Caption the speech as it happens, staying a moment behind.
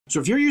So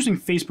if you're using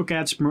Facebook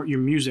ads to promote your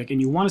music and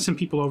you want to send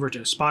people over to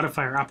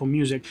Spotify or Apple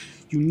Music,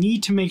 you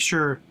need to make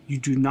sure you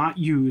do not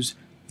use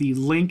the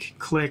link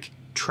click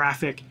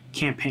traffic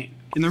campaign.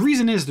 And the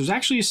reason is there's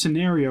actually a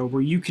scenario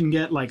where you can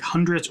get like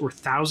hundreds or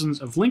thousands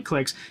of link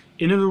clicks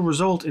and it'll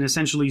result in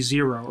essentially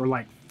 0 or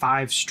like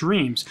 5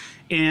 streams.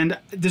 And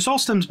this all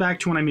stems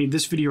back to when I made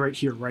this video right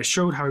here where I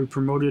showed how I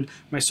promoted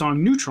my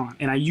song Neutron,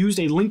 and I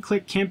used a link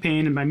click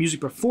campaign. In my music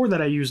before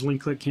that I used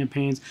link click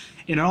campaigns,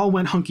 and it all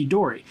went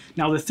hunky-dory.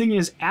 Now the thing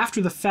is,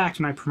 after the fact,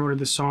 when I promoted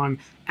the song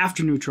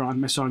after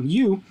Neutron, my song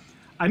You,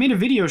 I made a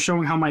video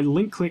showing how my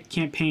link click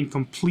campaign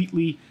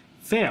completely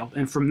failed.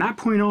 And from that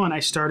point on, I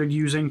started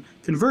using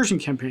conversion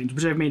campaigns,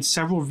 which I've made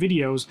several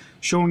videos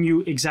showing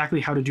you exactly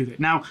how to do that.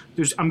 Now,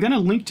 I'm going to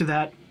link to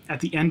that at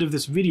the end of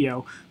this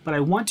video, but I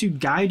want to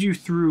guide you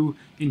through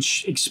and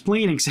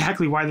explain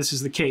exactly why this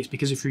is the case.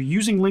 Because if you're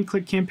using link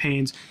click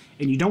campaigns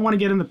and you don't want to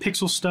get into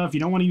pixel stuff,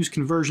 you don't want to use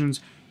conversions,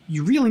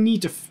 you really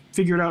need to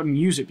figure it out and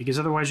use it, because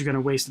otherwise you're going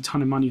to waste a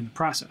ton of money in the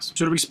process.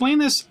 So to explain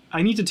this,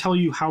 I need to tell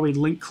you how a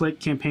link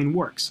click campaign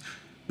works.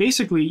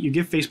 Basically, you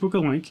give Facebook a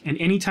link, and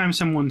anytime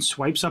someone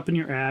swipes up in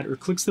your ad or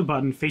clicks the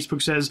button,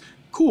 Facebook says,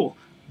 cool,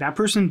 that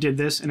person did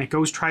this, and it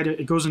goes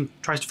and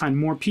tries to find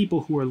more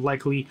people who are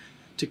likely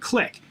to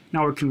click.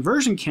 Now, a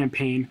conversion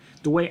campaign,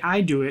 the way I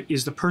do it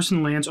is the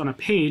person lands on a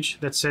page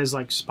that says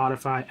like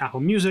Spotify, Apple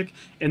Music,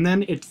 and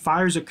then it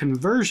fires a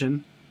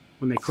conversion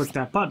when they click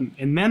that button.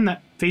 And then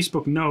that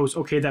Facebook knows,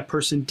 okay, that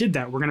person did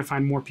that. We're going to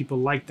find more people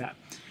like that.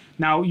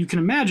 Now, you can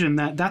imagine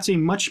that that's a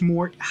much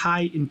more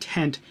high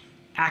intent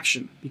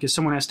action, because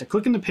someone has to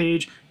click on the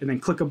page and then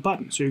click a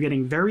button. So you're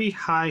getting very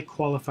high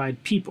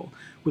qualified people.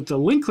 With the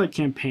link click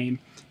campaign,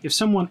 if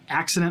someone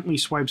accidentally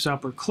swipes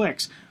up or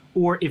clicks,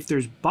 or if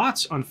there's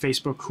bots on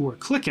Facebook who are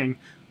clicking,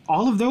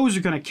 all of those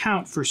are going to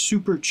count for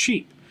super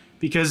cheap,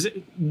 because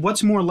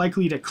what's more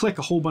likely to click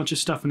a whole bunch of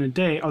stuff in a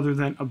day other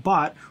than a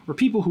bot or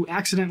people who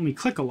accidentally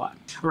click a lot?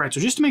 All right,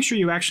 so just to make sure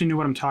you actually know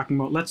what I'm talking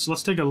about,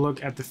 let's take a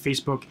look at the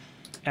Facebook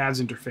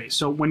ads interface.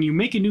 So when you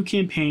make a new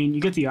campaign,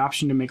 you get the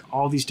option to make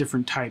all these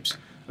different types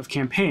of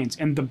campaigns.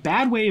 And the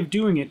bad way of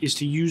doing it is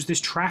to use this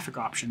traffic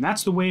option.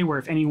 That's the way where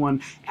if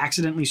anyone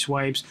accidentally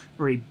swipes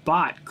or a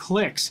bot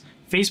clicks,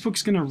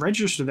 Facebook's going to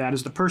register that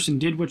as the person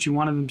did what you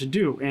wanted them to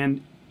do, and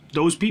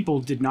those people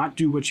did not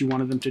do what you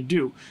wanted them to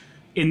do.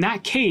 In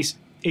that case,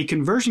 a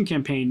conversion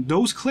campaign,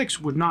 those clicks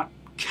would not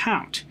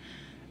count.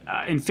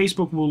 And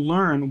Facebook will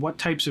learn what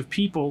types of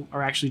people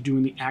are actually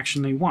doing the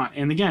action they want.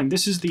 And again,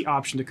 this is the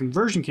option, the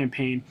conversion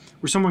campaign,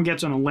 where someone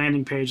gets on a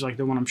landing page like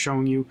the one I'm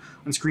showing you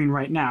on screen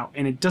right now,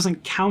 and it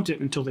doesn't count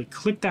it until they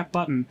click that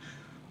button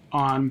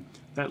on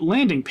that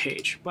landing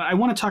page. But I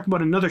want to talk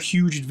about another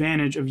huge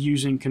advantage of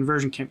using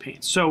conversion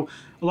campaigns. So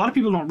a lot of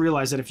people don't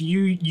realize that if you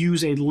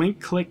use a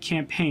link click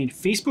campaign,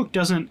 Facebook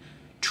doesn't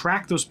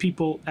track those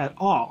people at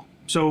all.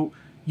 So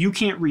you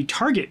can't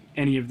retarget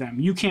any of them.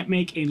 You can't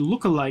make a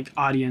lookalike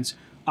audience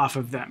off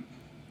of them.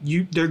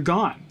 They're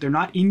gone. They're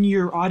not in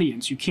your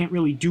audience. You can't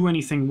really do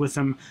anything with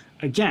them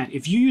again.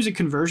 If you use a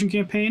conversion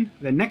campaign,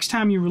 the next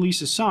time you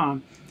release a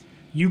song,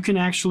 you can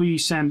actually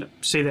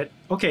say that,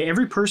 okay,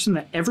 every person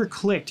that ever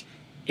clicked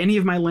any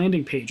of my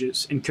landing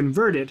pages and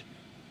converted,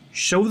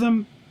 show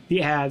them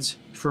the ads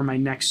for my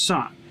next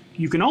song.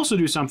 You can also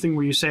do something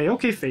where you say,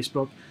 okay,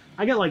 Facebook,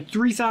 I got like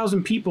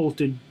 3,000 people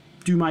to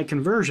do my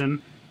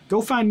conversion.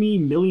 Go find me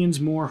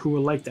millions more who are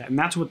like that. And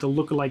that's what the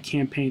lookalike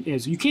campaign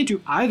is. You can't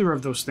do either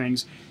of those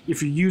things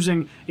if you're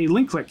using a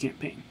link click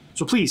campaign.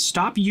 So please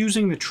stop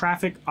using the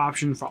traffic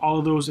option for all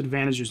of those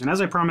advantages. And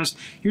as I promised,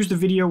 here's the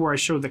video where I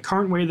show the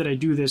current way that I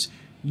do this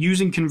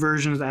using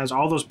conversions that has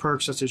all those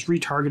perks such as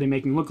retargeting,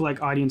 making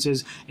lookalike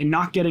audiences, and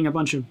not getting a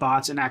bunch of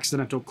bots and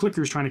accidental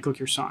clickers trying to click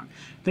your song.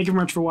 Thank you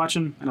very much for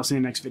watching, and I'll see you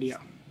in the next video.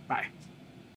 Bye.